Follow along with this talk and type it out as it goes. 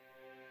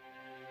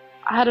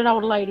I had an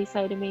older lady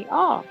say to me,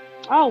 oh,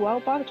 well,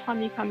 by the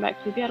time you come back,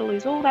 you'll be able to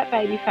lose all that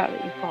baby fat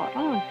that you've got.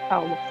 Oh, I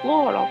fell on the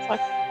floor. And I was like,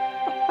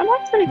 am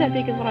I really that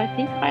big as what I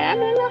think I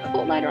am? And then I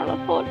thought later on,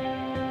 I thought,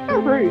 how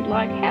rude.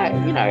 Like, how,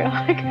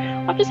 like,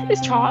 I've just had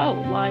this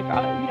child. Like,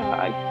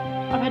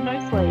 I've had no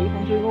sleep.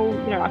 I'm doing all,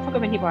 I feel like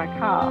I've been hit by a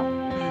car.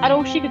 And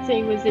all she could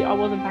see was that I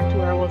wasn't back to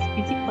where I was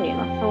physically.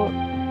 And I thought,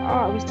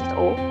 oh, it was just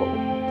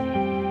awful.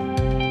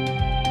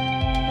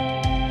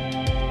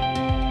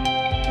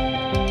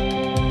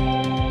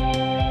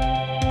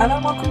 Hello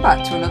and welcome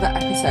back to another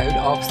episode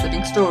of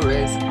Slimming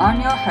Stories.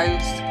 I'm your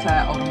host,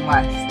 Claire Oldham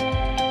West.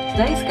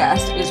 Today's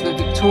guest is with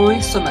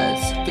Victoria Summers.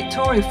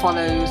 Victoria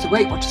follows the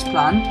Weight Watchers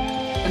plan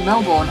in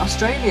Melbourne,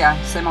 Australia.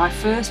 So my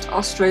first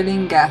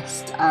Australian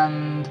guest.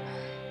 And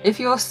if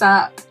you're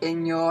sat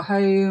in your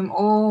home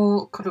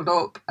all cuddled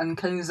up and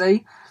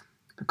cosy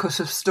because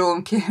of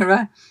Storm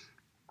Ciara,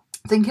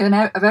 thinking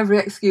of every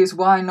excuse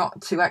why not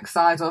to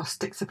exercise or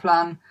stick to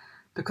plan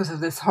because of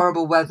this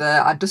horrible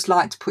weather, I'd just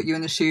like to put you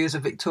in the shoes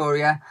of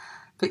Victoria.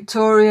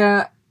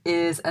 Victoria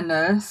is a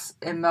nurse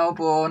in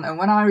Melbourne, and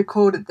when I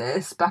recorded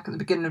this back at the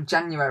beginning of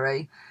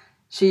January,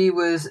 she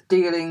was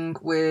dealing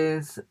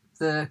with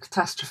the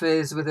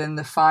catastrophes within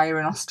the fire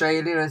in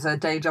Australia as her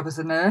day job as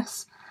a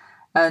nurse.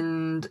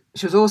 And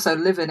she was also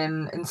living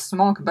in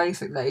smog,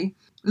 basically.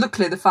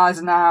 Luckily, the fires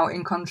are now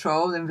in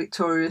control and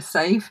Victoria is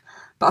safe.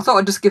 But I thought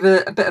I'd just give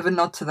a bit of a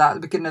nod to that at the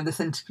beginning of this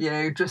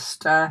interview,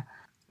 just to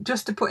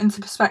put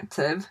into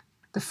perspective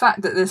the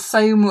fact that there's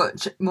so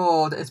much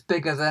more that is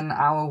bigger than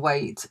our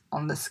weight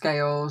on the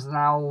scales and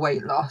our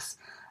weight loss.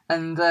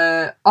 And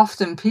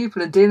often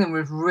people are dealing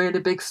with really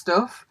big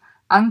stuff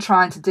and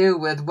trying to deal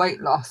with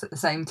weight loss at the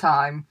same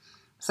time.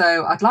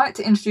 So I'd like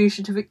to introduce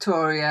you to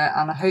Victoria,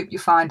 and I hope you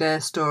find her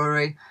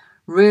story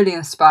really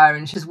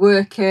inspiring. She's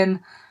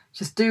working,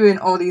 she's doing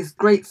all these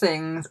great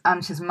things,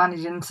 and she's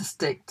managing to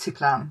stick to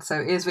plan.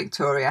 So here's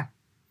Victoria.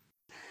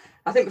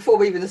 I think before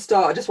we even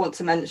start, I just want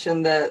to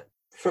mention that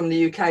from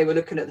the UK, we're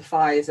looking at the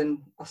fires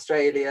in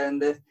Australia,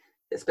 and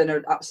it's been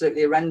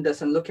absolutely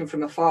horrendous. And looking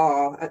from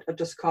afar, I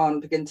just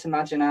can't begin to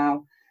imagine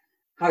how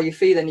you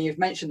feel. And you've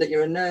mentioned that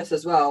you're a nurse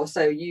as well,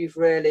 so you've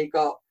really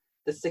got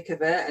the thick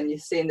of it, and you're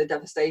seeing the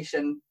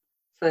devastation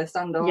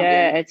firsthand, aren't you?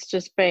 Yeah, it's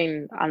just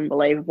been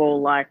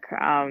unbelievable. Like,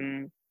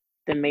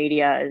 the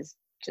media is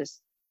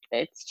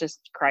it's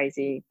just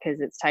crazy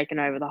because it's taken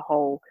over the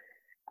whole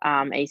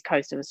east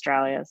coast of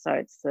Australia. So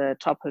it's the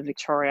top of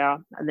Victoria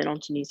and then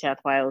onto New South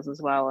Wales as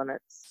well. And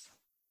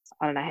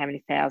I don't know how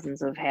many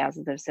thousands of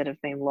houses they've said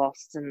have been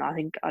lost. And I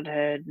think I'd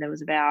heard there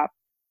was about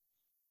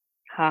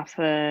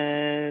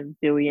 500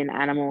 million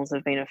animals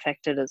have been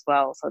affected as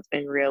well. So it's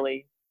been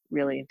really,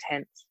 really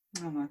intense.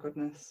 Oh my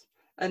goodness.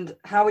 And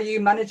how are you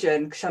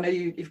managing? Because I know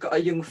you've got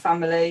a young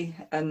family,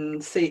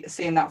 and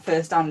seeing that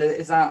firsthand,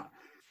 has that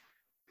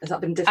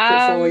been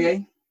difficult for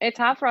you? It's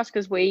hard for us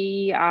because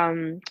we,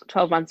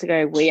 12 months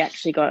ago, we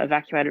actually got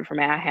evacuated from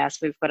our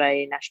house. We've got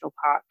a national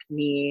park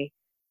near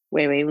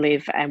where we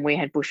live, and we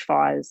had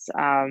bushfires.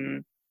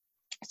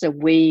 So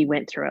we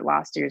went through it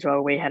last year as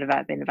well. We had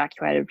been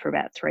evacuated for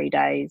about 3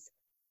 days.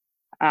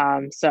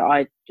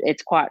 So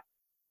it's quite,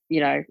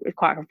 it's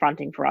quite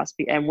confronting for us.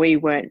 And we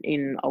weren't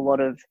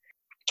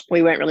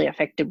really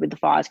affected with the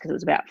fires because it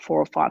was about 4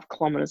 or 5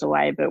 kilometres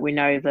away. But we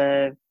know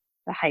the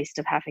haste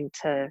of having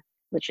to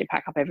literally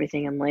pack up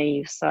everything and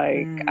leave. So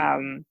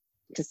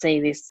to see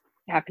this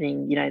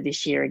happening,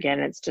 this year again,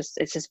 it's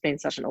just been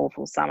such an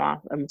awful summer,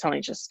 and it's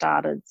only just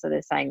started. So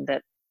they're saying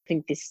that I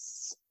think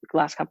this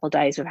last couple of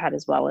days we've had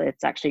as well,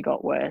 it's actually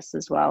got worse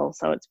as well.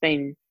 So it's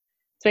been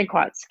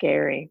quite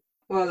scary.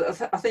 Well,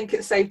 I think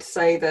it's safe to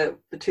say that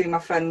between my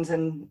friends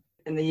in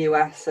the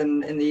US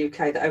and in the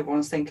UK, that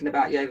everyone's thinking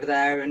about you over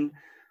there, and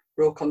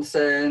we're all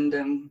concerned,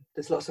 and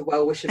there's lots of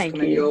well wishes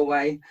coming your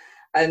way.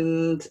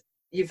 And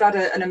you've had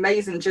an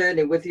amazing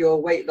journey with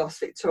your weight loss,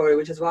 Victoria,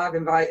 which is why I've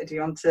invited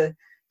you on to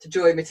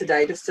join me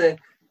today, just to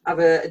have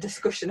a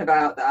discussion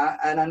about that.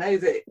 And I know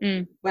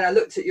that when I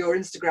looked at your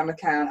Instagram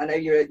account, I know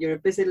you're a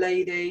busy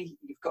lady,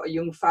 you've got a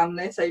young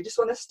family. So you just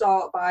want to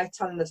start by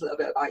telling us a little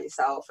bit about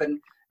yourself and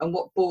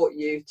what brought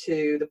you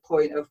to the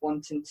point of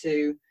wanting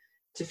to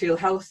feel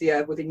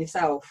healthier within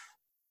yourself.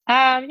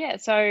 Yeah,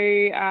 so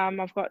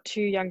I've got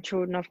 2 young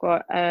children. I've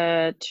got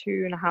a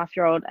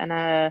 2.5-year-old and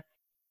a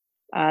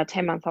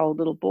 10-month-old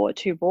little boy,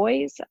 2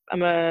 boys.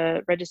 I'm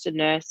a registered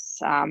nurse,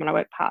 and I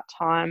work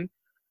part-time.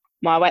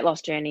 My weight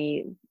loss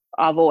journey,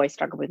 I've always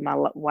struggled with my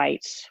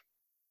weight,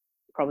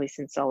 probably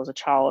since I was a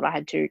child. I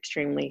had 2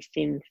 extremely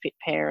thin, fit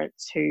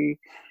parents who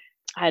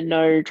had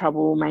no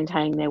trouble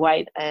maintaining their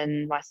weight,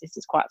 and my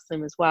sister's quite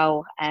slim as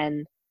well.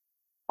 And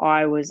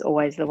I was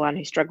always the one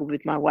who struggled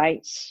with my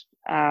weight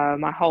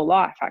my whole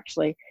life,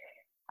 actually.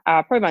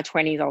 Probably my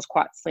 20s, I was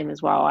quite slim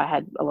as well. I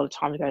had a lot of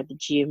time to go to the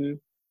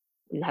gym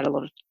and had a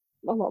lot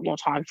more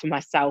time for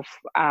myself.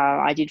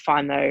 I did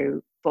find,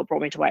 though, what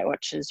brought me to Weight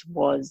Watchers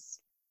was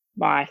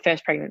my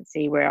first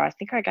pregnancy, where I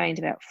think I gained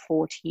about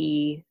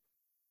 40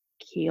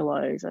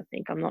 kilos. I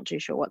think, I'm not too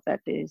sure what that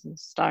is in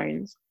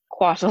stones,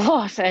 quite a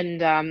lot.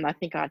 And I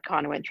think I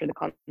kind of went through the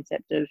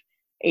concept of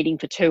eating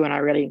for two, and I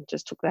really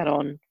just took that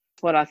on.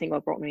 What I think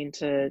what brought me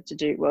into to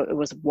do, well, it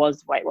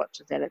was Weight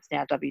Watchers, then it's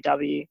now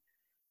WW,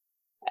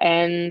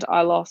 and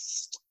I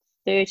lost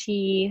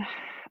 30.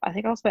 I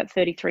think I was about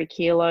 33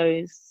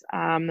 kilos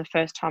the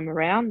first time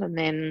around, and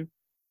then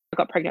I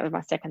got pregnant with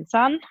my second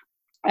son,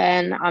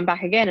 and I'm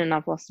back again, and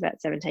I've lost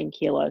about 17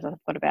 kilos. I've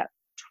got about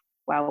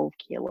 12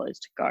 kilos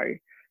to go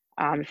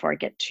before I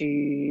get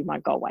to my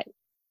goal weight.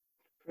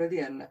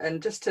 Brilliant.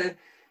 And just to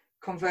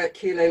convert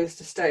kilos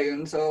to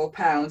stones or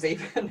pounds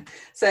even,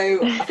 so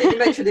I think you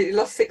mentioned that you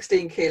lost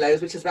 16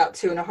 kilos, which is about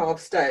 2.5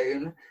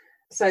 stone.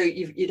 So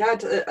you'd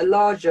had a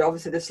larger,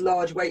 obviously this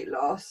large weight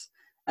loss,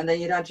 and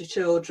then you'd had your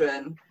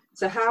children.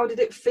 So how did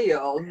it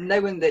feel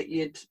knowing that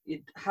you'd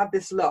had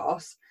this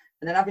loss,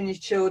 and then having your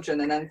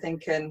children, and then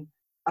thinking,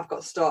 I've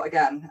got to start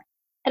again?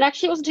 And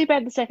actually, it wasn't too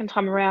bad the second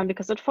time around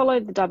because I'd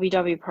followed the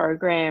WW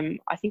program.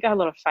 I think I had a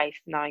lot of faith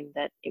knowing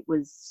that it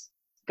was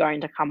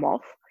going to come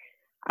off.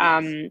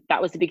 Yes.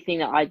 That was the big thing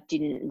that I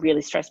didn't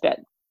really stress about,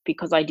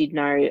 because I did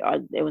know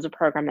it was a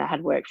program that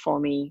had worked for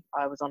me.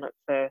 I was on it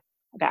for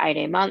about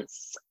 18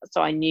 months.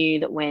 So I knew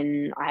that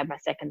when I had my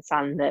second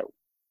son that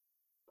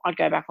I'd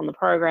go back on the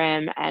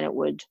program and it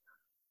would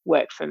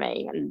work for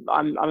me. And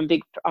I'm a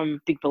big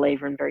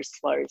believer in very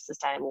slow,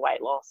 sustainable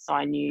weight loss. So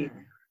I knew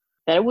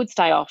that it would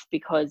stay off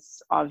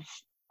because I've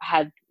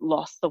had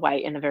lost the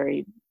weight in a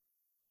very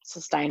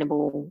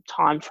sustainable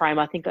time frame.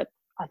 I think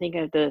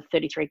the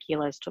 33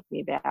 kilos took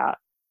me about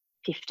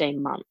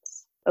 15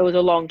 months. It was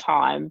a long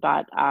time,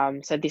 but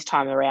so this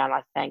time around,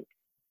 I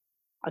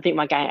think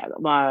my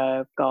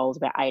goal is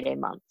about 18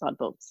 months, I'd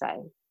love to say.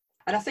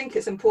 And I think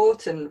it's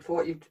important for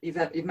what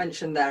you've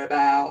mentioned there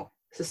about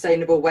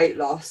sustainable weight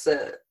loss.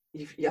 I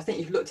think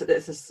you've looked at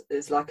this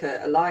as like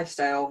a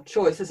lifestyle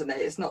choice, isn't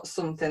it? It's not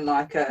something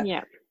like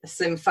a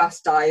slim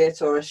fast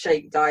diet or a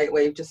shake diet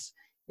where you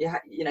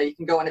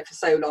can go on it for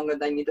so long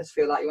and then you just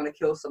feel like you want to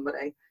kill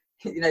somebody.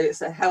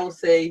 It's a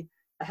healthy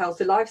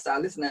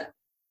lifestyle, isn't it?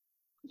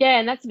 Yeah,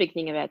 and that's the big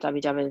thing about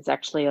WW. It's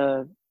actually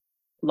a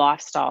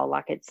lifestyle.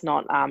 Like, it's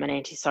not an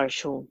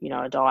antisocial,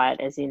 a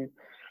diet, as in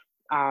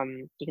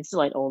you can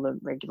still eat all the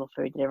regular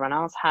food that everyone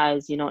else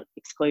has. You're not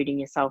excluding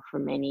yourself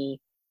from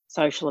any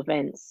social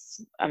events.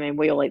 I mean,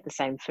 we all eat the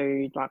same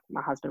food, like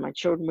my husband, my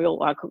children,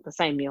 I cook the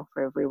same meal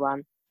for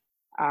everyone.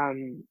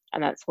 And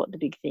that's what the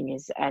big thing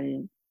is.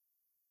 And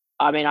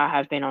I mean, I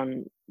have been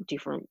on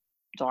different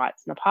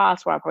diets in the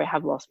past where I probably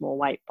have lost more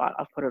weight, but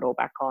I've put it all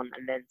back on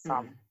and then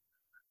some.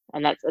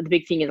 And that's the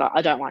big thing is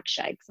I don't like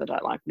shakes. I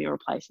don't like meal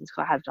replacements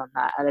because I have done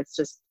that. And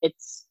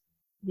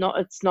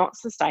it's not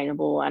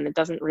sustainable, and it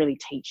doesn't really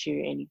teach you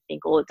anything.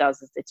 All it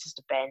does is it's just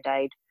a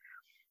band-aid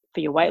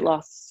for your weight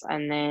loss.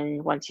 And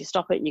then once you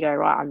stop it, you go,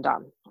 right, I'm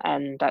done.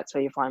 And that's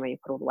where you find where you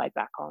put all the weight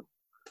back on.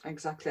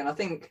 Exactly. And I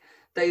think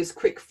those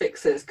quick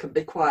fixes can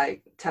be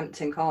quite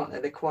tempting, can't they?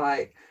 They're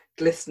quite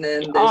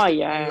glistening.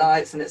 There's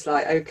lights, and it's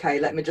like, okay,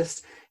 let me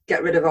just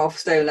get rid of half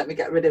stone. Let me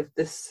get rid of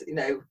this,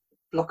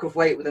 block of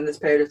weight within this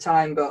period of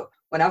time. But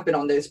when I've been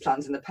on those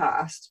plans in the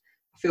past,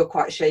 I feel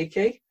quite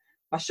shaky.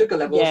 My sugar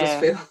levels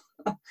just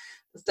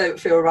don't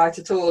feel right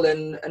at all.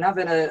 And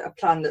having a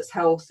plan that's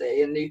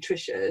healthy and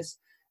nutritious,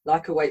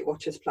 like a Weight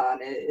Watchers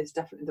plan, is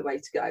definitely the way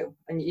to go.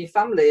 And your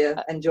family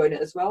are enjoying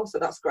it as well, so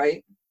that's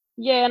great.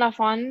 Yeah, and I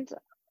find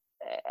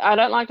I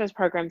don't like those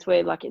programs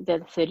where like they're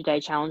the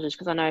 30-day challenges,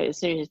 because I know as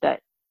soon as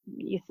that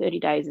your 30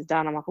 days is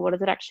done, I'm like, what has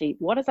that actually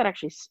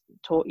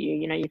taught you?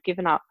 You've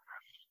given up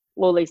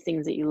all these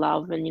things that you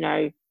love. And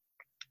a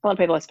lot of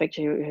people I speak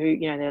to who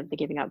they're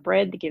giving up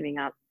bread, they're giving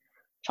up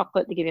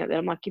chocolate, they're giving up that.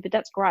 I'm like, yeah, but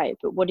that's great,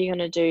 but what are you going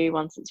to do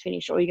once it's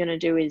finished? All you're going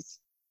to do is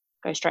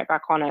go straight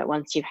back on it.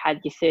 Once you've had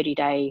your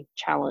 30-day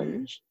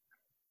challenge,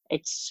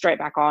 it's straight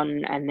back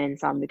on and then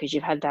some, because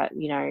you've had that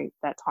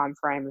that time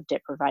frame of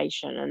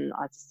deprivation. And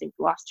I just think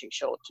life's too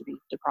short to be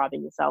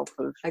depriving yourself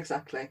of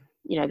exactly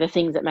the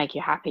things that make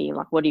you happy.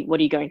 Like, what are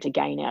you going to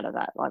gain out of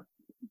that? Like,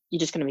 you're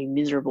just going to be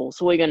miserable.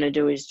 So what you're going to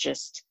do is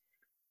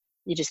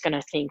you're just going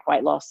to think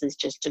weight loss is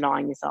just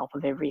denying yourself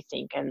of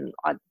everything. And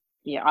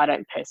I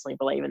don't personally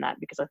believe in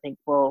that, because I think,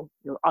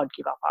 I'd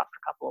give up after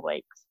a couple of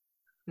weeks.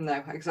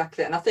 No,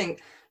 exactly. And I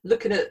think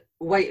looking at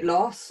weight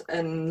loss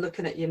and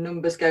looking at your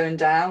numbers going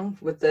down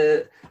with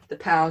the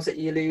pounds that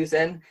you're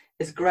losing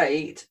is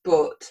great.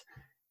 But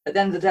at the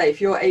end of the day,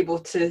 if you're able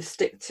to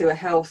stick to a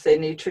healthy,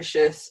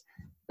 nutritious,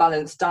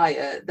 balanced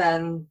diet,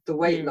 then the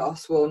weight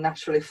loss will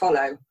naturally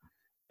follow.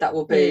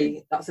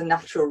 That's a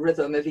natural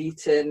rhythm of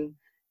eating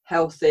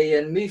healthy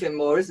and moving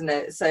more, isn't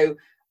it? So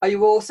are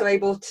you also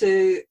able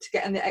to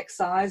get in the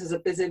exercise as a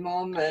busy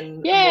mom?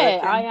 And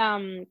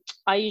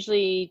I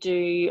usually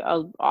do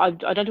I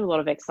don't do a lot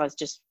of exercise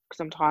just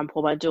because I'm time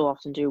poor, but I do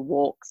often do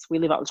walks. We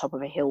live up the top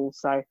of a hill,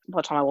 so by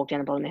the time I walk down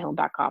the bottom of the hill and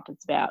back up,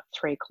 it's about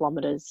 3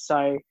 kilometers.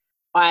 So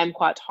I am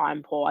quite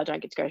time poor. I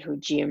don't get to go to a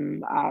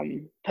gym.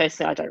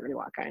 Personally, I don't really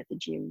like going to the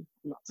gym.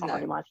 It's not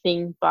really my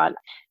thing. But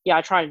yeah,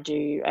 I try to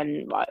do,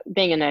 and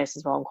being a nurse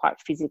as well, I'm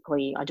quite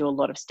physically, I do a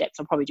lot of steps.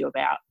 I'll probably do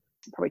about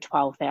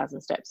 12,000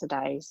 steps a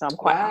day. So I'm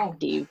quite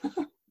active.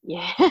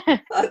 Yeah.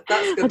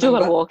 That's good. I do a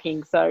lot of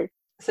walking. So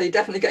So you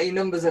definitely get your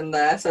numbers in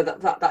there. So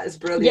that is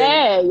brilliant.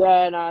 Yeah,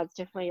 no, it's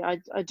definitely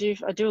I do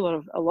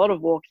a lot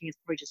of walking. It's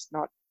probably just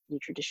not your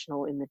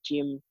traditional in the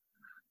gym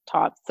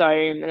type. So,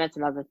 and that's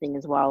another thing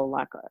as well.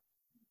 Like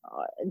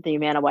the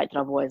amount of weight that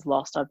I've always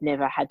lost, I've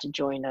never had to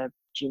join a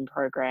gym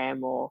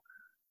program or,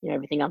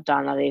 everything I've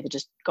done, I've either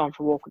just gone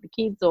for a walk with the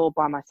kids or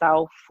by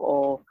myself,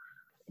 or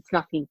it's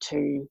nothing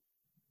too,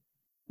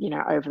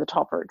 over the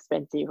top or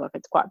expensive. Like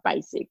it's quite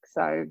basic.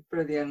 So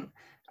Brilliant.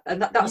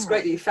 And that's yeah.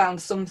 great that you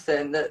found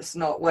something that's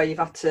not where you've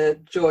had to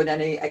join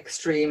any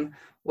extreme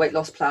weight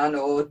loss plan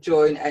or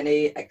join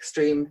any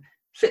extreme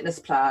fitness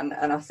plan.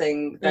 And I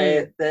think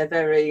they're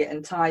very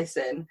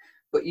enticing,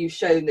 but you've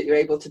shown that you're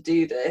able to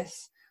do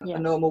this, a Yeah.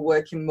 normal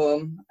working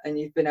mum, and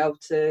you've been able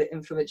to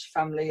influence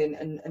your family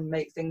and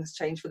make things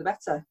change for the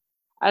better.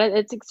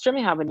 It's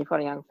extremely hard when you've got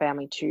a young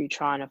family to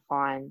trying to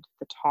find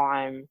the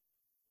time,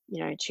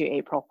 to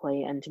eat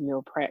properly and to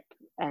meal prep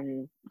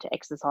and to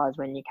exercise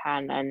when you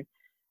can. And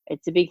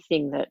it's a big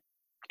thing that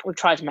we've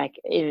tried to make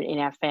in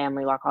our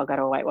family. Like I'll go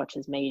to a Weight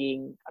Watchers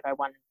meeting. I go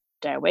one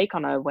day a week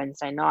on a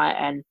Wednesday night,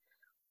 and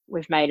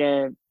we've made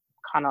a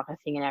kind of like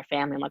a thing in our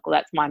family. I'm like, well,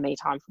 that's my me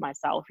time for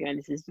myself.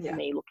 This is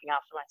me looking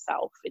after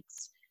myself.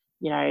 It's,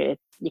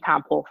 you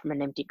can't pour from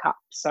an empty cup.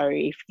 So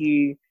if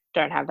you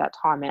don't have that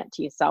time out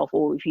to yourself,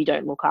 or if you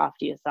don't look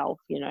after yourself,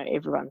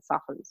 everyone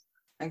suffers.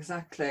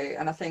 Exactly.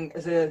 And I think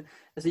as a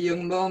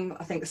young mum,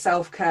 I think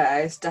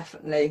self-care is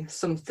definitely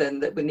something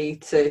that we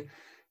need to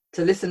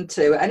listen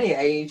to at any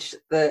age,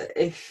 that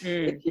if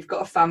you've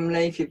got a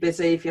family, if you're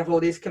busy, if you have all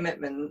these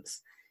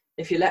commitments,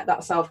 if you let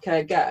that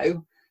self-care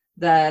go,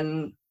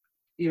 then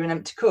you're an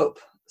empty cup.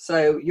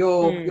 So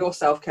your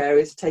self-care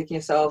is taking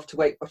yourself to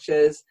Weight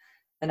Watchers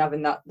and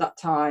having that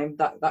time,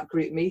 that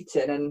group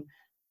meeting. And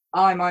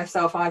I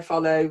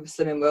follow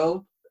Slimming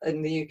World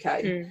in the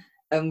UK,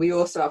 and we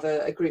also have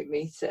a group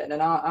meeting,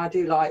 and I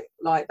do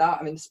like that.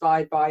 I'm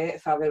inspired by it.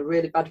 If I have a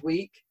really bad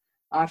week,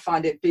 I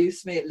find it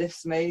boosts me, it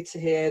lifts me to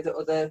hear the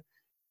other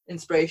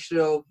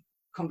inspirational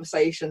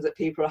conversations that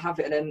people are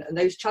having, and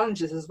those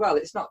challenges as well.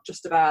 It's not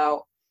just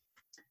about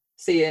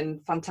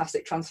seeing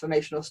fantastic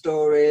transformational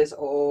stories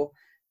or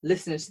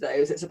listening to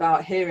those. It's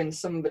about hearing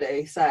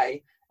somebody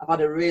say, I've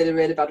had a really,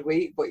 really bad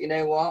week, but you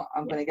know what?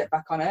 I'm going to get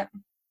back on it.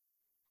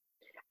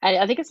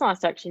 I think it's nice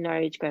to actually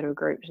know, to go to a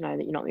group, to know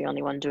that you're not the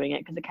only one doing it,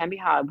 because it can be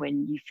hard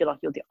when you feel like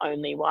you're the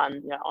only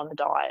one, on a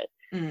diet.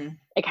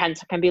 It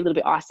can be a little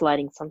bit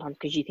isolating sometimes,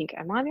 because you think,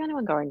 am I the only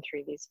one going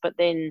through this? But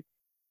then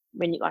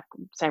when you, like,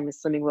 same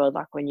with Slimming World,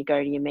 like when you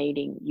go to your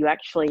meeting, you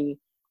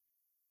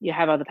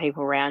have other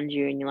people around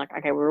you, and you're like,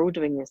 okay, we're all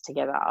doing this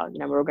together.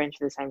 We're all going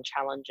through the same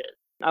challenges.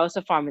 I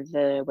also find with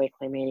the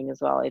weekly meeting as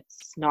well,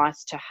 it's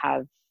nice to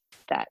have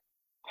that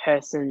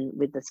person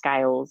with the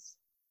scales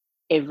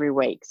every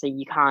week, so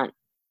you can't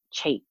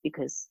cheat,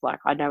 because like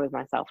I know with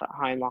myself at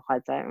home, like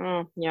I'd say,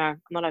 I'm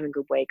not having a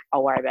good week,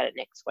 I'll worry about it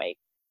next week,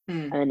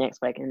 and the next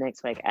week and the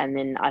next week. And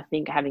then I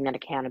think having that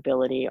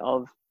accountability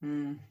of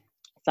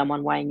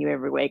someone weighing you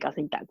every week, I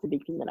think that's a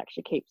big thing that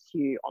actually keeps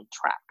you on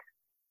track.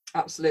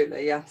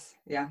 Absolutely, yes.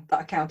 Yeah,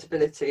 that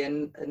accountability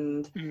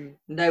and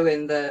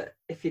knowing that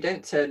if you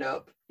don't turn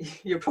up,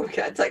 you'll probably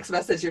get a text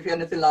message if you're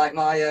anything like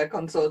my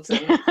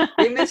consultant.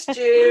 We missed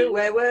you,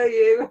 where were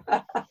you?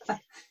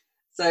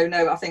 So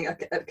no, I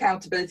think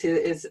accountability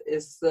is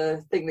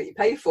the thing that you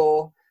pay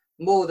for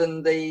more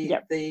than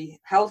the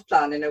health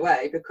plan, in a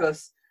way,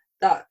 because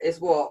that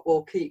is what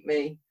will keep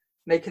me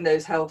making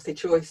those healthy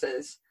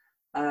choices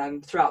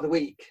throughout the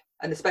week,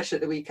 and especially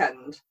at the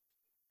weekend.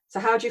 So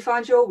how do you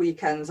find your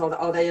weekends?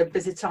 Are they a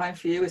busy time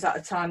for you? Is that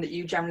a time that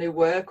you generally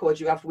work, or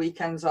do you have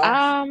weekends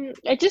off?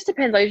 It just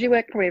depends. I usually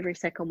work probably every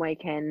second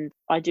weekend.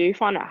 I do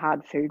find it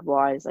hard food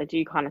wise. I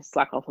do kind of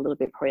slack off a little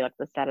bit, probably like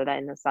the Saturday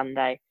and the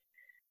Sunday.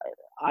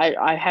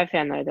 I have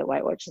found though that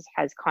Weight Watchers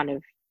has kind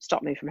of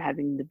stopped me from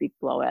having the big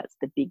blowouts,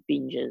 the big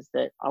binges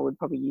that I would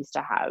probably used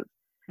to have,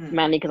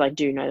 mainly because I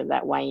do know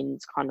that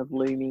weigh-in's kind of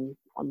looming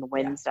on the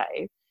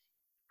Wednesday.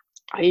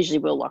 I usually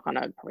will, like on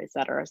a probably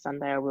Saturday or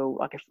Sunday, I will,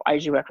 like if I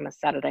usually work on a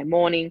Saturday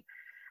morning,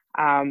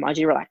 I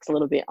do relax a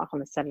little bit like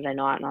on a Saturday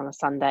night, and on a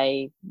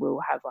Sunday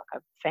we'll have like a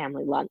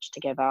family lunch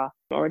together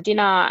or a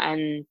dinner,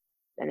 and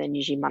then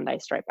usually Monday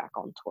straight back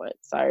onto it.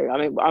 So I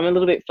mean, I'm a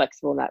little bit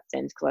flexible in that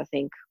sense, because I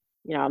think,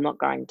 I'm not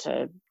going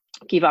to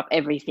give up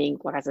everything.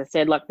 Like, as I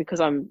said, like,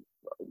 because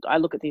I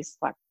look at this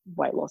like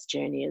weight loss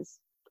journey as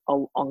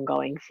an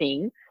ongoing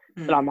thing,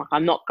 but I'm like,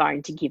 I'm not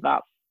going to give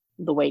up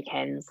the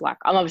weekends. Like,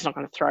 I'm obviously not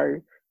going to throw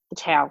the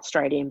towel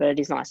straight in, but it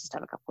is nice just to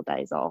have a couple of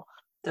days off.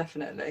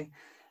 Definitely.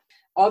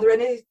 Are there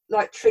any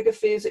like trigger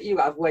foods that you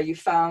have where you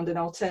found an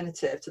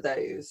alternative to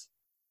those?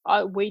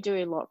 We do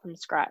a lot from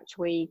scratch.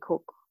 We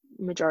cook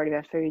majority of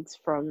our foods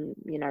from,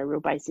 real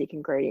basic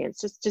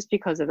ingredients, just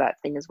because of that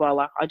thing as well.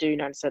 Like, I do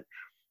notice that,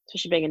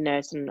 especially being a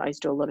nurse, and I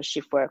used to do a lot of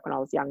shift work when I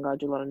was younger. I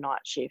do a lot of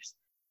night shifts.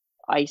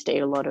 I used to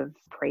eat a lot of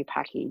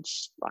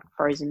pre-packaged, like,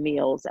 frozen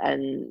meals,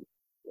 and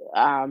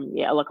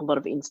like a lot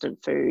of instant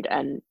food,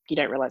 and you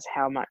don't realize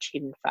how much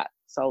hidden fat,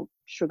 salt,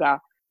 sugar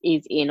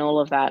is in all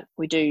of that.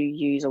 We do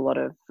use a lot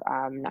of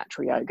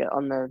natural yogurt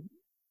on the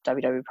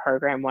WW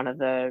program, one of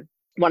the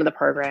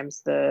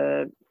programs,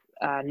 the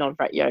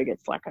non-fat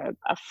yogurt's like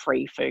a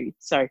free food.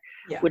 So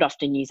we'd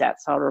often use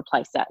that. So I'll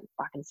replace that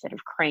like instead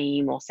of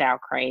cream or sour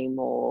cream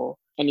or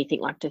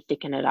anything like to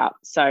thicken it up.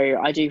 So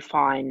I do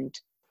find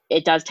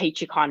it does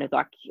teach you kind of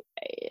like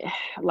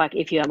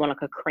if you want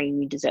like a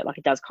creamy dessert, like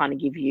it does kind of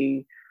give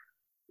you,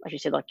 like you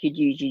said, like you'd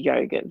use your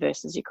yogurt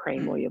versus your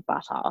cream or your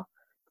butter.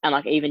 And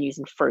like even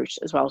using fruit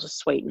as well to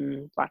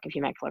sweeten, like if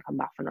you make like a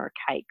muffin or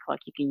a cake, like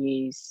you can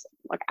use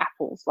like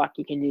apples, like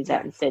you can use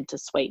that instead to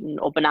sweeten,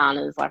 or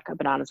bananas, like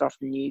bananas are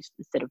often used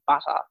instead of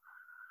butter.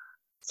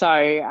 So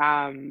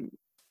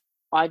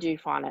I do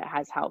find it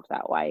has helped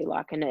that way.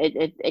 Like, and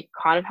it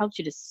kind of helps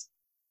you to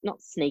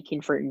not sneak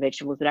in fruit and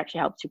vegetables, but actually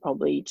helps you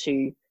probably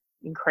to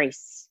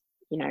increase,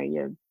 you know,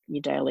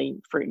 your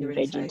daily fruit and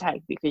veg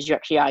intake, because you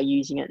actually are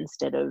using it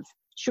instead of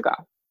sugar.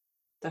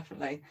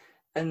 Definitely.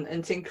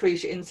 And to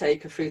increase your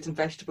intake of fruit and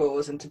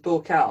vegetables and to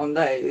bulk out on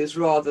those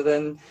rather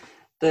than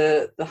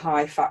the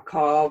high fat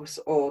carbs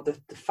or the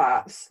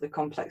fats, the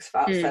complex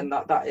fats, then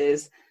that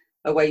is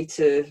a way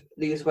to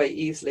lose weight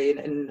easily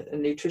and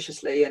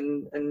nutritiously.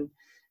 And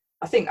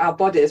I think our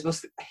bodies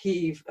must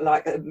heave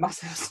like a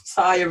massive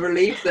sigh of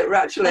relief that we're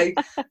actually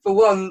for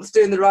once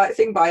doing the right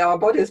thing by our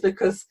bodies,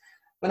 because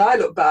when I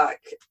look back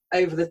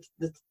over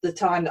the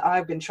time that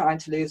I've been trying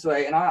to lose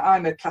weight, and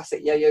I'm a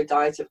classic yo-yo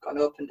diet, I've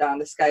gone up and down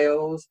the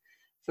scales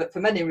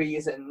for many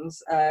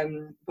reasons,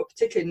 but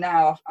particularly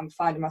now I'm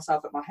finding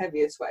myself at my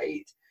heaviest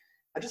weight.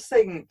 I just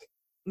think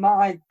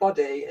my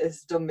body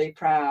has done me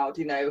proud,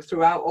 you know,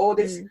 throughout all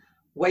this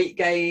weight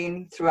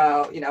gain,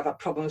 throughout, you know, I've had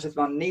problems with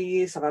my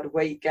knees, I've had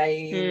weight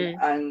gain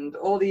and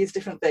all these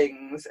different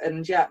things,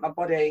 and yet my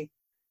body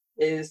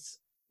is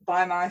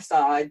by my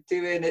side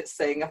doing its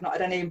thing. I've not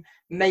had any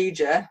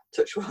major,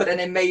 touch wood,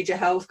 any major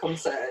health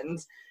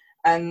concerns.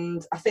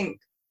 And I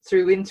think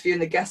through interviewing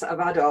the guests that I've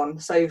had on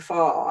so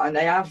far, and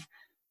they have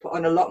put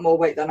on a lot more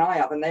weight than I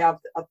have, and they have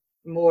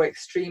more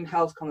extreme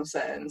health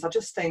concerns, I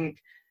just think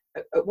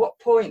at what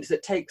point does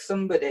it take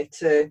somebody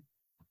to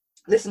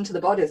listen to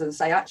the bodies and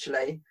say,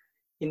 actually,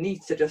 you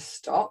need to just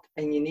stop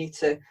and you need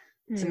to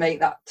make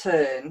that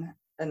turn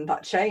and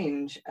that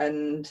change,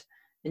 and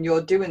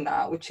you're doing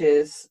that, which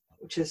is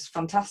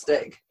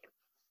fantastic.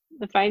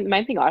 The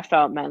main thing I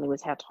felt mainly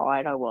was how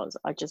tired I was.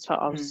 I just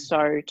felt I was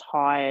so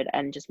tired,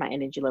 and just my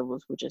energy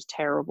levels were just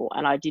terrible.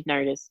 And I did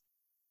notice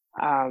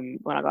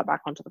when I got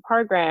back onto the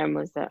program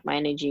was that my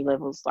energy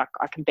levels, like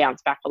I can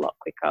bounce back a lot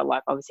quicker.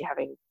 Like obviously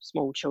having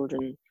small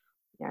children, you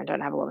know, I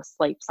don't have a lot of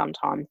sleep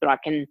sometimes, but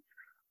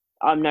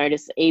I've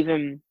noticed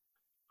even,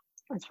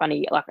 it's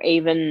funny, like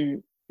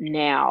even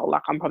now,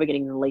 like I'm probably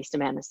getting the least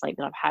amount of sleep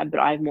that I've had, but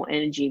I have more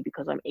energy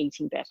because I'm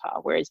eating better.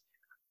 Whereas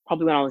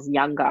probably when I was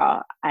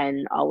younger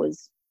and I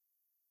was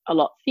a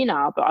lot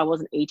thinner, but I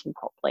wasn't eating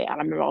properly. And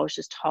I remember I was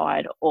just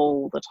tired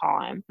all the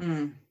time.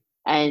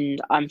 And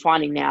I'm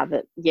finding now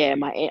that,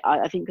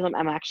 I think because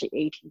I'm actually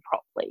eating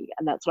properly.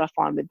 And that's what I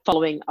find with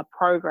following a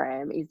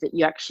program, is that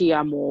you actually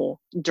are more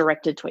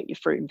directed to eat your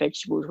fruit and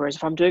vegetables. Whereas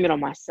if I'm doing it on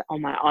my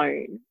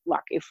own,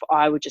 like if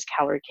I would just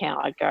calorie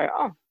count, I'd go,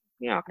 oh,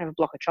 you know, I can have a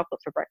block of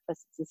chocolate for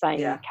breakfast. It's the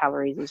same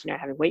calories as, you know,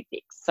 having Wheat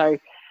Bix. So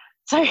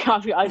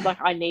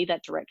I need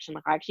that direction.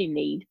 Like I actually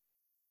need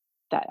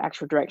that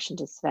actual direction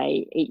to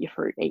say, eat your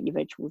fruit, eat your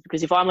vegetables.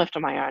 Because if I'm left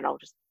on my own, I'll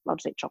just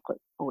eat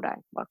chocolate all day.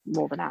 Like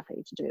more than happy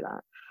to do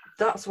that.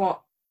 That's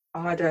what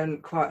I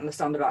don't quite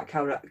understand about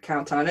calorie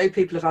counting. I know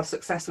people have had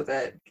success with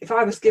it. If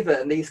I was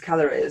given these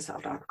calories, I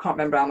can't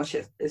remember how much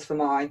it is for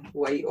my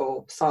weight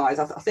or size.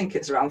 I think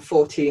it's around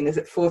 14. Is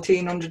it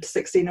 1400 to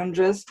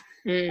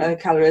 1600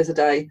 calories a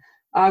day?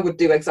 I would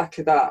do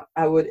exactly that.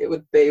 It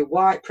would be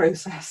white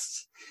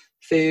processed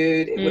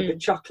food. It would be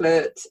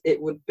chocolate.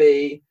 It would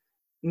be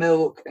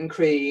milk and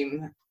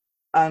cream,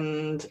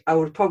 and I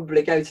would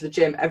probably go to the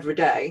gym every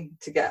day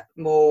to get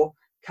more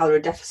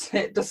calorie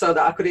deficit just so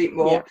that I could eat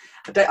more.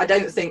 I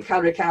don't think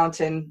calorie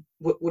counting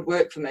would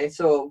work for me at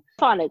all. I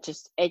find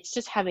it's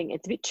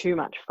a bit too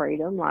much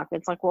freedom. Like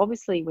it's like, well,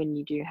 obviously when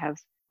you do have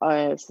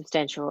a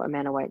substantial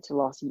amount of weight to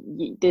loss,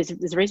 there's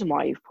a reason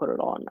why you've put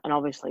it on, and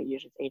obviously you're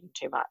just eating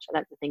too much. And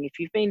that's the thing,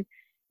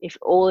 if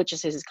all it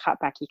just says is cut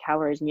back your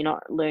calories and you're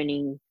not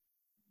learning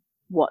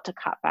what to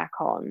cut back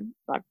on,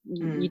 like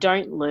you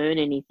don't learn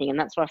anything. And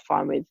that's what I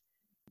find with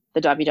the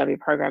WW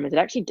program, is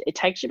it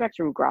takes you back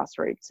to real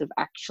grassroots of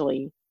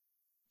actually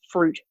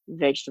fruit,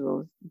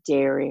 vegetables,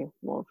 dairy.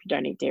 Well, if you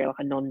don't eat dairy, like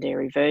a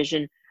non-dairy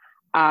version,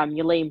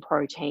 your lean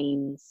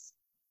proteins.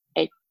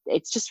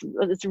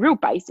 It's real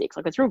basics.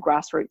 Like it's real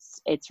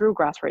grassroots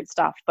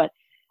stuff, but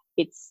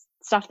it's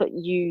stuff that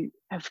you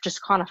have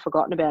just kind of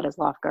forgotten about as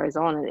life goes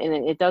on.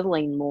 And it does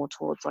lean more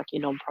towards like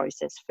your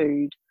non-processed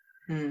food.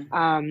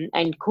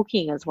 And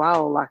cooking as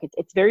well. Like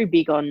it's very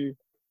big on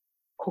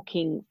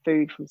cooking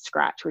food from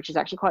scratch, which is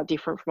actually quite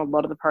different from a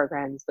lot of the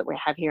programs that we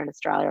have here in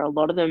Australia. A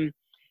lot of them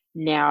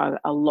now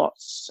are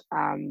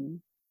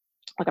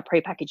like a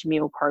prepackaged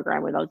meal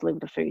program where they'll deliver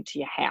the food to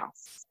your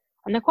house,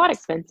 and they're quite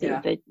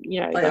expensive.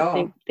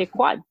 They're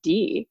quite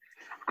dear,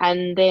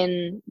 and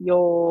then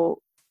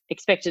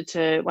expected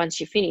to, once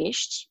you're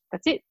finished,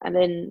 that's it. And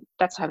then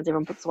that's what happens.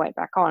 Everyone puts the weight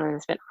back on and they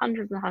spent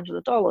hundreds and hundreds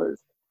of dollars.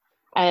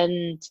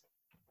 And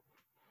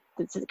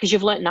because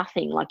you've learnt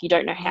nothing, like you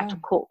don't know how to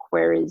cook,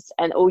 whereas,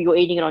 and or you're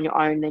eating it on your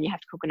own, then you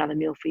have to cook another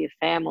meal for your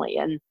family.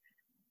 And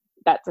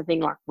that's the thing,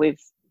 like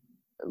we've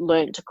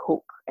learned to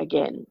cook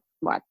again,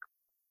 like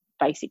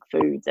basic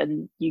foods,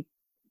 and you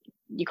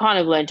kind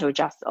of learn to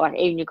adjust, like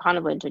even you kind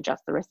of learn to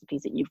adjust the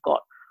recipes that you've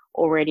got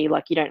already.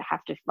 Like you don't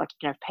have to, like you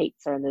can have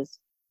pizza, and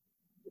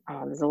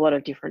there's a lot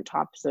of different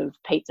types of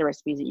pizza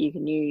recipes that you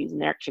can use,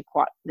 and they're actually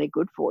they're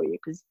good for you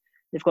because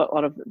they've got a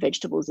lot of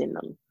vegetables in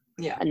them.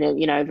 Yeah. And then,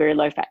 very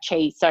low fat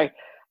cheese. So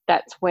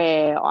that's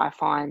where I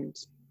find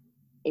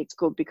it's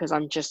good, because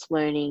I'm just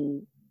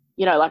learning,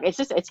 like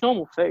it's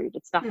normal food.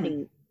 It's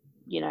nothing,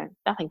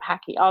 nothing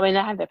packaged. I mean,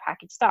 they have their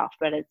packaged stuff,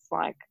 but it's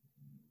like,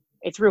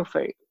 it's real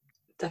food.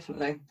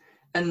 Definitely.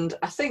 And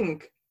I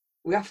think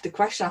we have to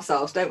question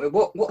ourselves, don't we?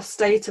 What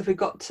state have we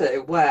got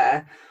to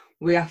where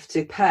we have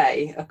to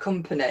pay a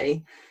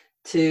company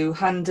to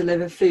hand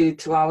deliver food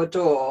to our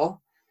door?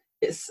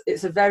 It's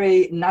a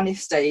very nanny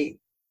state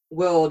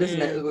world, isn't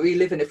it, that we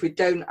live in, if we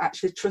don't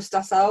actually trust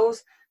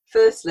ourselves,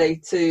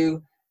 firstly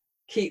to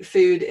keep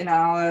food in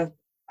our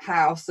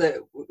house that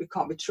we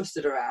can't be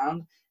trusted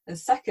around, and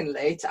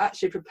secondly to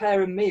actually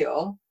prepare a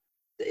meal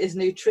that is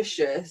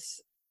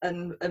nutritious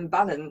and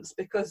balanced.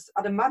 Because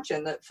I'd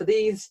imagine that for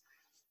these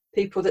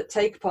people that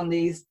take upon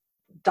these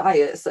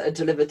diets that are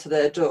delivered to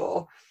their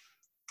door,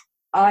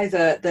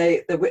 either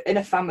they're in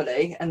a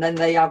family and then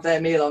they have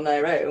their meal on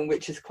their own,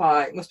 which is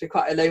must be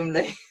quite a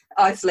lonely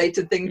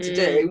isolated thing to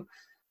do,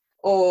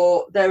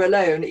 or they're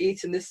alone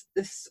eating this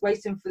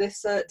waiting for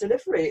this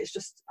delivery. It's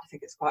just, I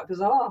think it's quite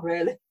bizarre,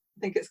 really. I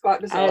think it's quite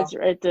bizarre.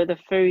 The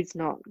food's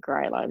not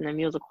great, like, and the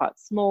meals are quite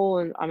small,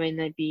 and I mean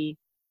they'd be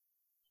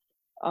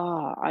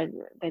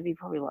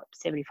probably like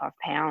 £75,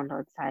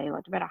 I'd say,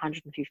 like about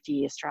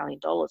 150 Australian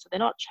dollars. So they're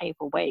not cheap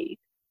a week.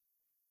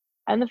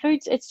 And the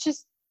food's, it's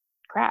just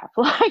crap.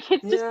 Like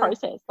it's just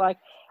processed. Like,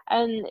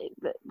 and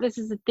this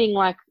is the thing,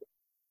 like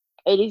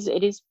it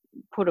is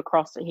put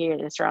across here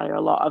in Australia, a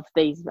lot of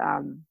these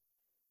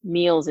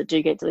meals that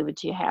do get delivered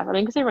to your house. I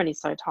mean, because everyone is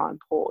so time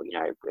poor,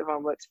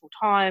 everyone works full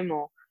time,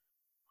 or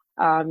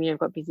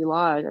got busy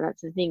lives, and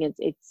that's the thing.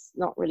 It's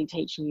not really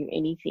teaching you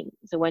anything.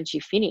 So once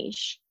you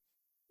finish,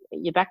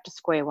 you're back to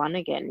square one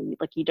again.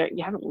 Like you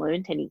haven't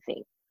learned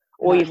anything.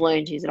 All you've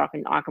learned is that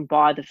I can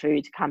buy the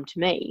food to come to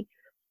me.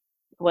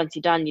 Once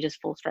you're done, you just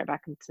fall straight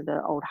back into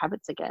the old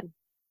habits again.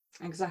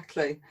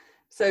 Exactly.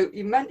 So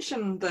you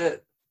mentioned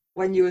that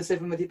when you were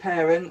living with your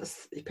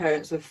parents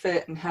were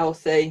fit and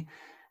healthy.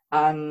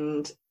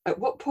 And at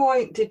what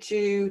point did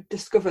you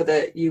discover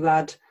that you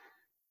had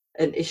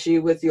an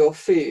issue with your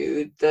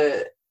food,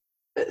 that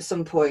at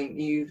some point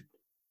you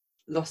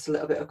lost a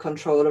little bit of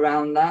control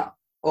around that?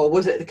 Or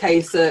was it the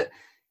case that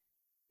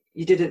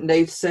you didn't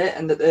notice it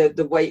and that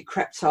the weight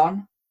crept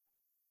on?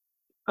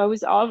 I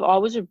was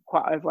a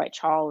quite overweight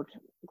child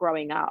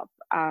growing up.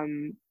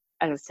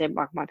 As I said,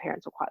 like my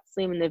parents were quite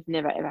slim and they've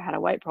never ever had a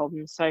weight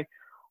problem. So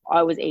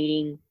I was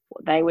eating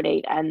what they would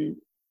eat, and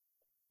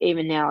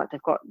even now, like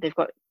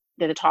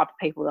they're the type of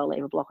people they'll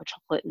leave a block of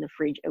chocolate in the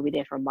fridge and we're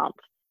there for a month.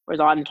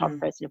 Whereas I'm the type of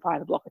person, if I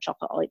have a block of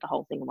chocolate, I'll eat the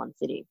whole thing in one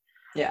sitting.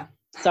 Yeah.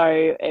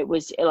 So it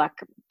was like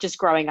just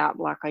growing up,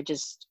 like it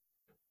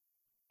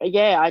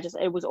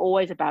was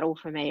always a battle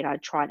for me, and I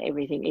tried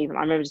everything. Even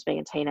I remember just being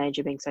a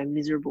teenager being so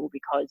miserable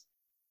because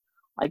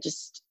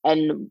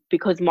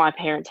because my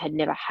parents had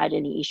never had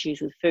any issues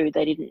with food,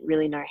 they didn't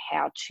really know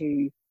how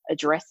to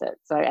address it.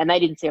 So, and they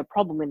didn't see a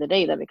problem with it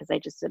either, because they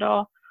just said, they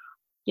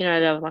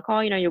were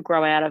like, you'll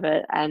grow out of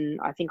it. And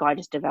I think I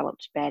just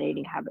developed bad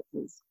eating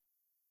habits.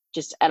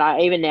 And I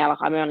even now,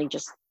 like I'm only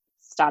just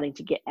starting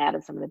to get out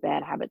of some of the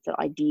bad habits that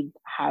I did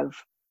have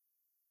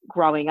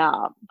growing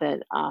up.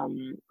 That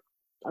I'm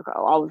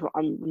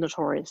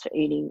notorious for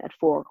eating at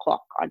 4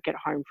 o'clock. I'd get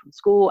home from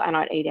school and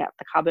I'd eat out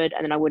the cupboard,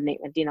 and then I wouldn't eat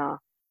my dinner.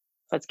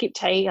 So I'd skip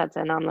tea. I'd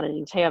say, no, I'm not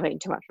eating tea. I've eaten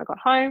too much when I got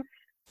home.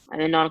 And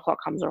then 9 o'clock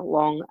comes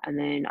along, and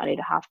then I'd eat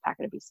a half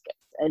packet of biscuits.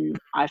 And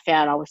I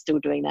found I was still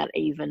doing that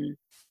even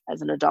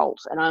as an adult.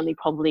 And only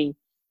probably,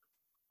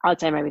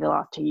 I'd say maybe the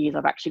last 2 years,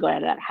 I've actually got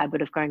out of that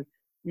habit of going,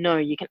 no,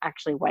 you can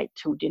actually wait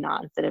till dinner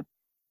instead of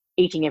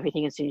eating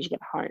everything as soon as you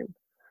get home.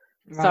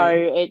 Right.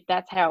 So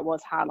that's how it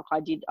was hard. Like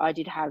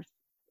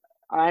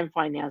I am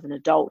finding now as an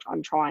adult,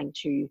 I'm trying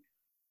to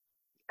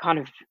kind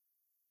of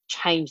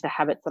change the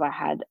habits that I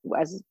had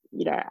as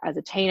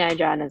a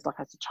teenager and as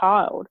a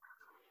child.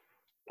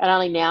 And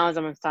only now as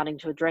I'm starting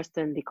to address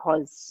them,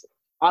 because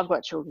I've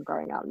got children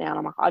growing up now, and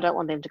I'm like, I don't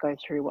want them to go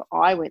through what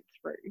I went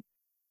through.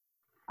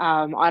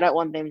 I don't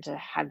want them to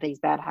have these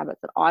bad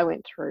habits that I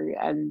went through,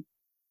 and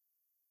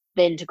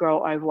then to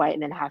grow overweight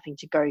and then having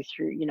to go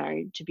through,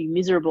 to be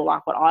miserable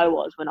like what I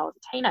was when I was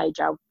a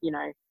teenager,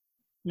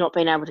 not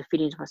being able to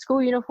fit into my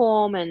school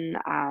uniform, and,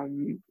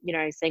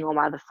 seeing all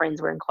my other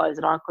friends wearing clothes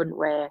that I couldn't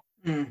wear.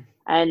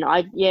 And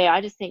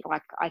I just think,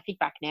 I think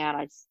back now, and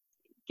I just,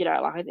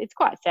 it's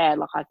quite sad.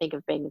 Like I think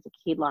of being as a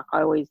kid, like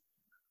I always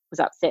was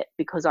upset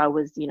because I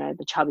was,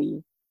 the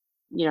chubby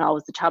I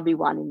was the chubby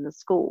one in the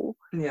school.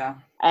 Yeah.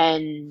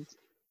 And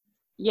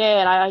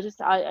yeah, and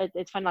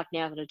it's funny, like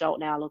now as an adult,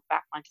 now I look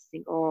back and I just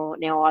think, oh,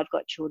 now I've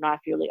got children. I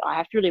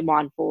have to really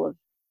mindful of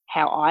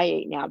how I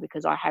eat now,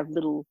 because I have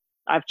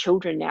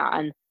children now,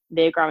 and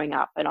they're growing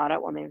up, and I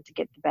don't want them to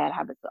get the bad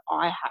habits that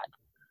I had.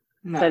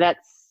 No. So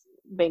that's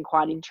been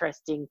quite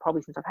interesting,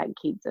 probably since I've had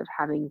kids, of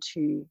having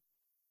to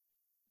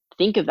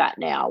think of that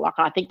now. Like,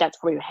 I think that's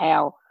probably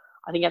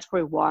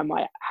why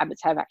my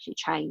habits have actually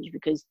changed,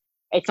 because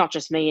it's not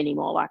just me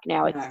anymore. Like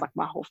now it's like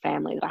my whole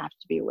family that I have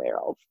to be aware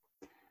of.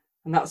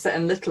 And that's it.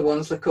 And little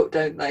ones look up,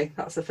 don't they?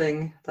 That's the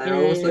thing. They're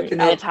always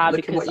looking up. It's hard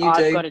because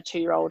I've got a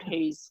 2-year-old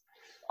who's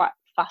quite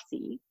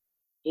fussy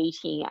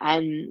eating,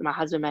 and my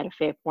husband made a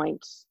fair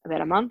point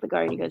about a month ago,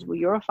 and he goes, well,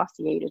 you're a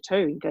fussy eater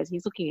too. He goes,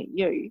 he's looking at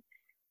you.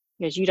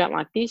 He goes, you don't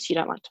like this, you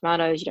don't like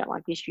tomatoes, you don't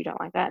like this, you don't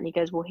like that. And he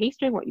goes, well, he's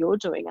doing what you're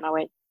doing. And I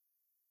went,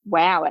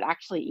 wow, it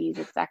actually is.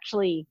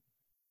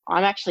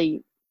 I'm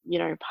actually,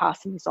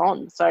 passing this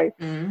on. So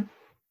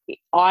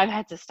I've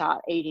had to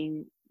start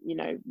eating,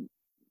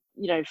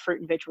 fruit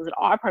and vegetables that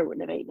I probably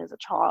wouldn't have eaten as a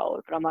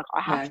child. But I'm like,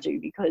 I have to,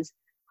 because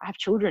I have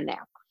children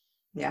now.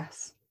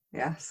 Yes.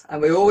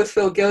 And we always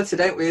feel guilty,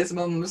 don't we, as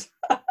mums?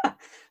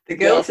 The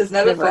guilt is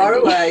never far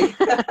away.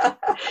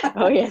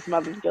 Oh, yes,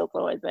 mother's guilt's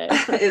always there.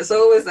 It's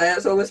always there.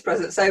 It's always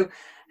present. So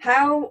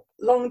how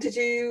long did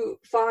you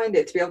find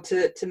it to be able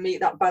to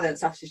meet that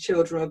balance after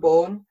children were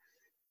born?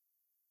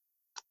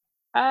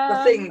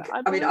 I think,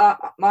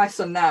 my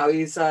son now,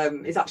 he's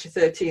actually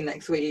 13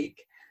 next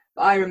week.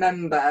 But I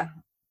remember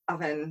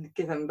having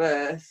given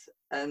birth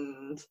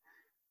and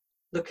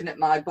looking at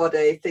my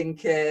body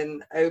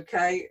thinking,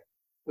 okay,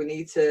 we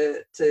need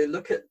to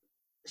look at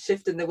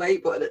shifting the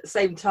weight. But at the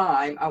same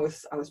time, I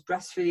was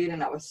breastfeeding,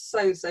 and I was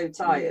so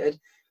tired,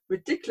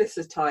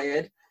 ridiculously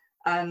tired.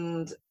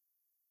 And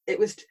I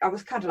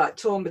was kind of like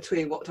torn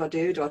between, what do I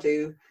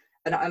do?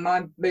 And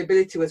my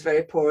mobility was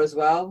very poor as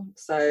well.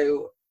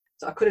 So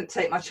I couldn't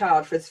take my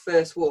child for his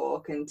first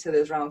walk until he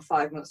was around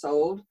 5 months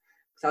old,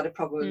 because I had a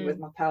problem with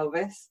my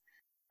pelvis.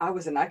 I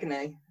was in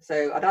agony.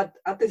 So I'd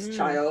had this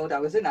child, I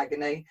was in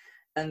agony.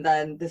 And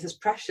then there's this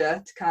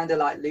pressure to kind of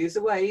like lose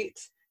the weight,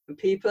 and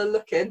people are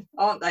looking,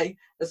 aren't they?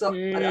 I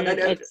don't know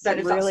if that's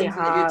something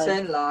that you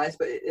internalise,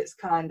 but it's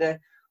kind of,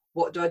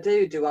 what do I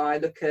do? Do I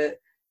look at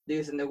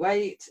losing the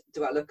weight?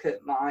 Do I look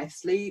at my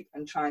sleep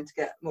and trying to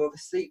get more of a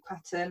sleep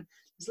pattern?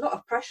 There's a lot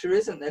of pressure,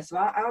 isn't there? So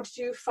how did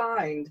you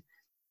find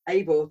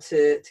able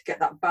to get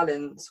that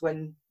balance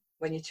when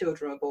your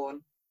children were born?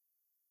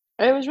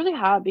 It was really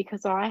hard,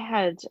 because I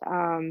had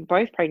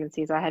both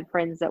pregnancies. I had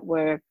friends that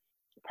were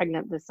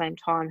pregnant at the same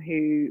time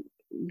who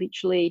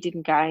literally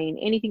didn't gain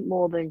anything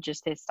more than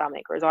just their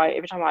stomach, whereas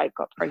every time I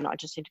got pregnant, I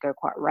just seemed to go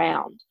quite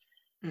round.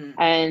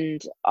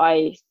 And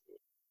I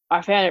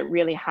found it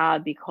really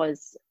hard,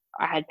 because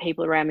I had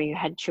people around me who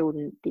had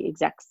children the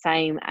exact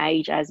same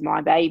age as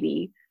my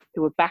baby,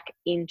 who were back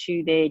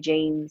into their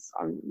jeans.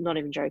 I'm not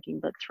even joking,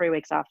 but 3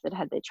 weeks after they'd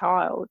had their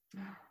child.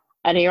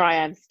 And here I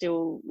am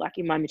still like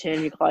in my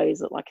maternity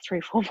clothes at like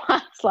 3-4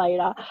 months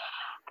later.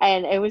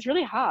 And it was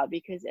really hard,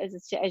 because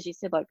as you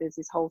said, like there's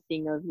this whole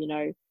thing of,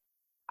 you're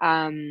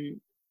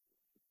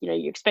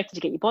expected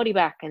to get your body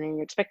back, and then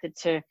you're expected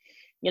to,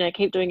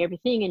 keep doing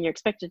everything, and you're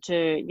expected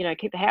to,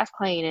 keep the house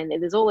clean, and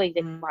there's all these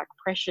different like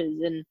pressures,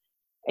 and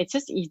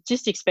you're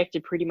just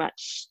expected pretty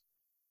much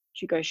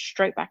to go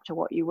straight back to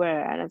what you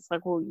were. And it's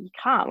like, well, you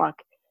can't. Like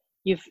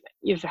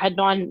you've had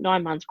nine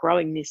months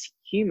growing this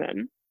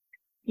human,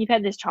 you've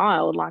had this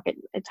child. Like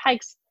it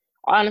takes,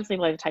 I honestly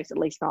believe it takes at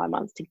least 9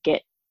 months to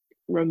get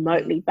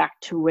remotely back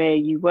to where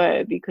you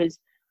were, because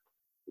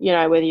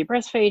whether you're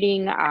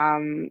breastfeeding,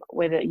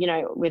 whether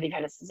you've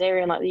had a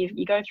cesarean, like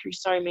you go through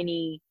so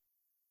many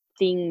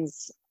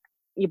things.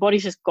 Your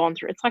body's just gone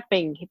through. It's like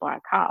being hit by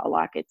a car.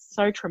 Like it's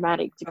so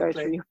traumatic to go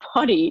through your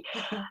body,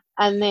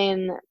 and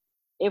then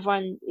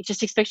everyone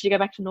just expects you to go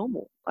back to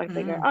normal. Like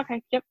they go,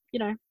 okay, yep,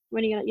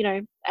 when are you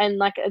gonna, and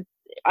like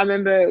I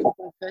remember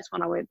the first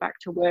one I went back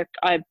to work,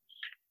 I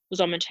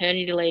was on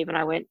maternity leave, and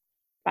I went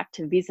back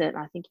to visit, and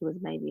I think he was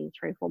maybe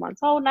 3 or 4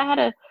 months old, and I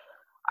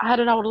had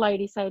an older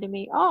lady say to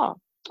me, oh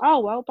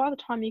well, by the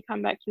time you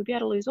come back, you'll be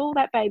able to lose all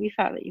that baby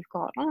fat that you've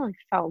got. I only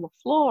fell on the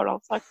floor, and I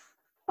was like,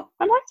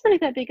 am I really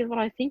that big as what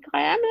I think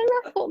I am? And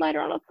I thought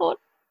later on,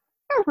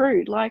 how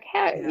rude, like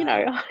how,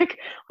 like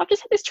I've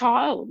just had this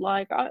child,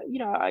 like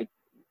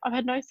I've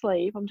had no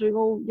sleep, I'm doing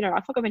all, I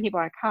thought I've been hit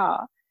by a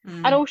car,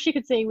 and all she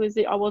could see was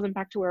that I wasn't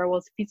back to where I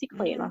was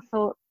physically, and I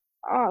thought,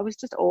 it was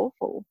just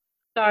awful.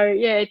 So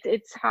yeah,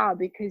 it's hard,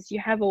 because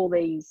you have all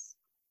these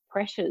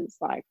pressures,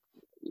 like,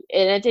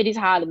 and it is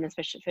hard in the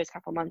especially first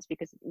couple of months,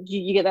 because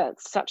you get that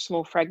such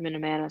small fragment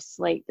amount of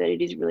sleep that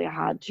it is really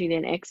hard to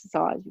then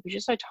exercise, because you're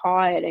so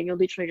tired and you're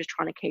literally just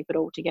trying to keep it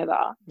all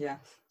together. Yeah.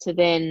 To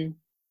then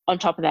on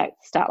top of that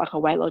start like a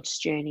weight loss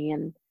journey,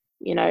 and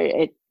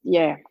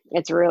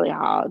it's really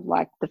hard.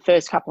 Like the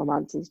first couple of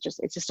months it's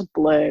just a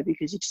blur,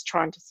 because you're just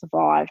trying to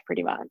survive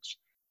pretty much.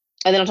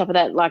 And then on top of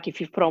that, like if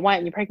you've put on weight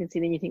in your pregnancy,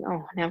 then you think,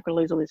 oh, now I've got to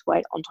lose all this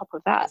weight on top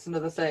of that. That's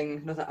another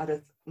thing,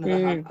 another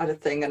Mm.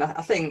 added thing. And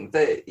I think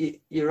that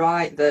you're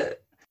right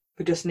that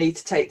we just need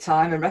to take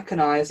time and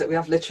recognise that we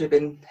have literally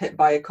been hit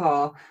by a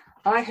car.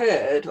 I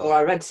heard or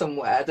I read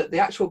somewhere that the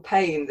actual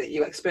pain that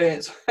you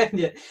experience when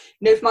you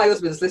know, if my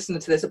husband's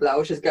listening to this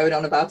about, she's going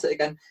on about it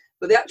again,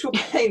 but the actual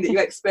pain that you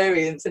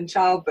experience in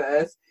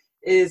childbirth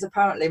is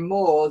apparently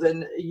more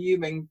than a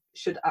human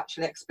should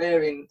actually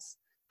experience.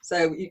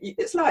 So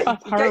it's like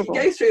you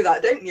go through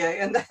that, don't you?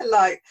 And then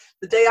like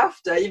the day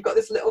after, you've got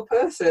this little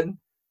person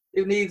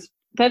who needs.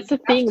 That's the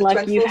thing.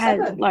 Like you've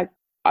had, like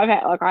I've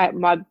had, like I had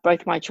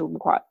both my children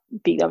quite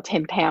big. They were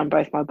 10 pound,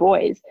 both my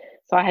boys.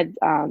 So I had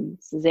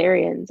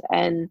cesareans,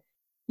 and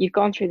you've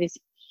gone through this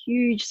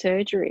huge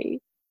surgery,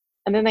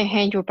 and then they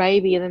hand you a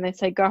baby, and then they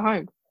say go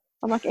home.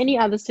 I'm like, any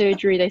other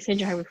surgery, they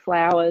send you home with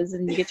flowers,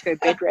 and you get to go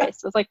bed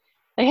rest. It's like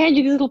they hand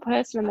you this little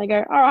person, and they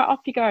go, all right,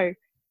 off you go.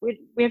 We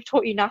have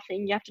taught you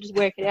nothing. You have to just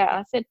work it out.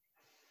 I said,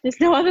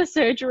 there's no other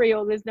surgery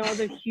or there's no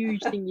other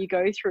huge thing you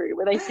go through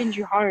where they send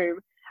you home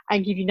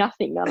and give you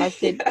nothing. And I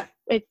said,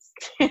 it's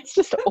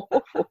just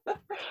awful.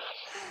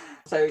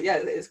 So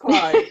yeah, it's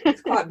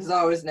quite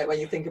bizarre, isn't it,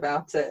 when you think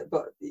about it?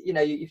 But you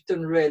know, you've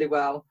done really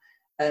well,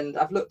 and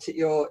I've looked at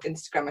your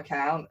Instagram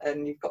account,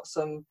 and you've got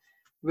some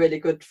really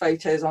good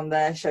photos on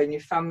there showing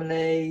your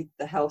family,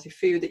 the healthy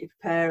food that you're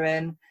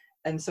preparing,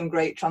 and some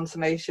great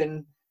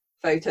transformation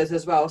photos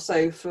as well.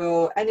 So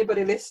for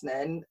anybody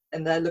listening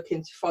and they're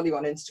looking to follow you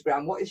on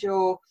Instagram, what is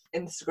your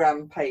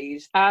Instagram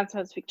page? So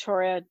it's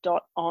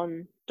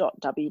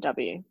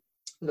victoria.on.ww.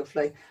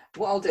 Lovely.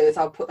 What I'll do is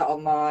I'll put that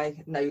on my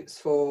notes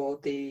for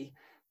the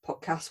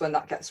podcast when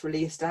that gets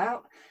released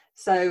out.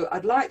 So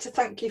I'd like to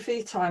thank you for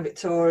your time,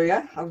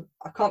 Victoria.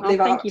 I can't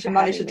believe I actually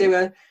managed to do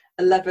a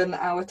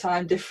 11-hour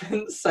time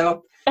difference.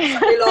 So I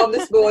set my alarm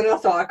this morning. I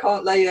thought I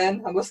can't lay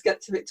in. I must get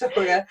to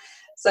Victoria.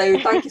 So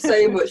thank you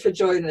so much for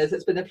joining us.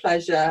 It's been a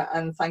pleasure,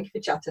 and thank you for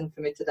chatting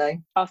for me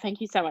today. Oh,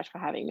 thank you so much for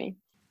having me.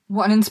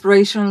 What an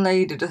inspirational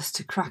lady, just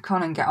to crack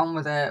on and get on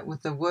with it,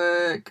 with the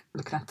work,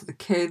 looking after the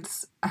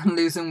kids and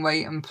losing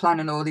weight and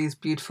planning all these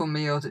beautiful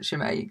meals that she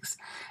makes.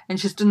 And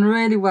she's done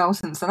really well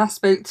since I last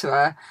spoke to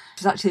her.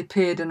 She's actually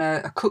appeared in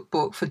a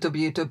cookbook for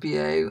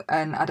WW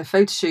and had a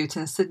photo shoot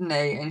in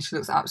Sydney, and she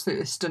looks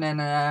absolutely stunning in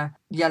a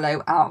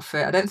yellow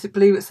outfit. I don't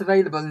believe it's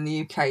available in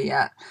the UK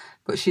yet,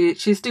 but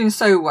she's doing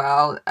so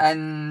well.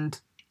 And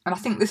I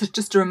think this is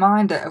just a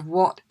reminder of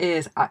what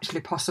is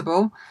actually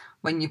possible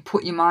when you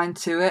put your mind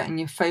to it and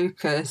you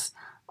focus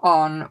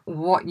on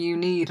what you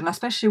need. And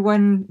especially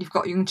when you've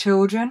got young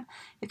children,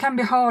 it can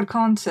be hard,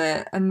 can't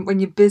it? And when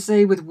you're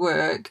busy with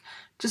work,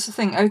 just to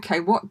think, okay,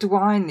 what do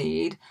I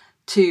need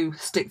to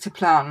stick to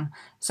plan?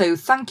 So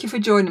thank you for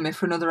joining me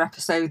for another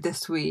episode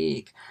this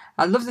week.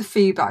 I love the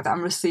feedback that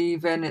I'm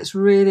receiving. It's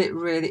really,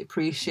 really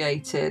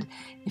appreciated.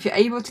 If you're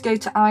able to go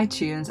to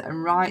iTunes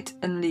and write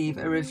and leave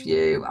a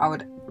review, I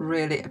would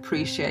really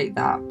appreciate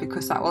that,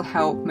 because that will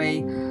help me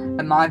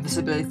and my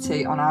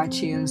visibility on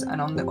iTunes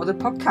and on the other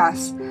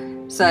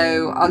podcasts.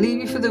 So I'll leave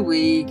you for the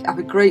week. Have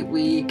a great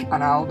week,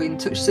 and I'll be in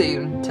touch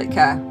soon. Take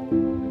care.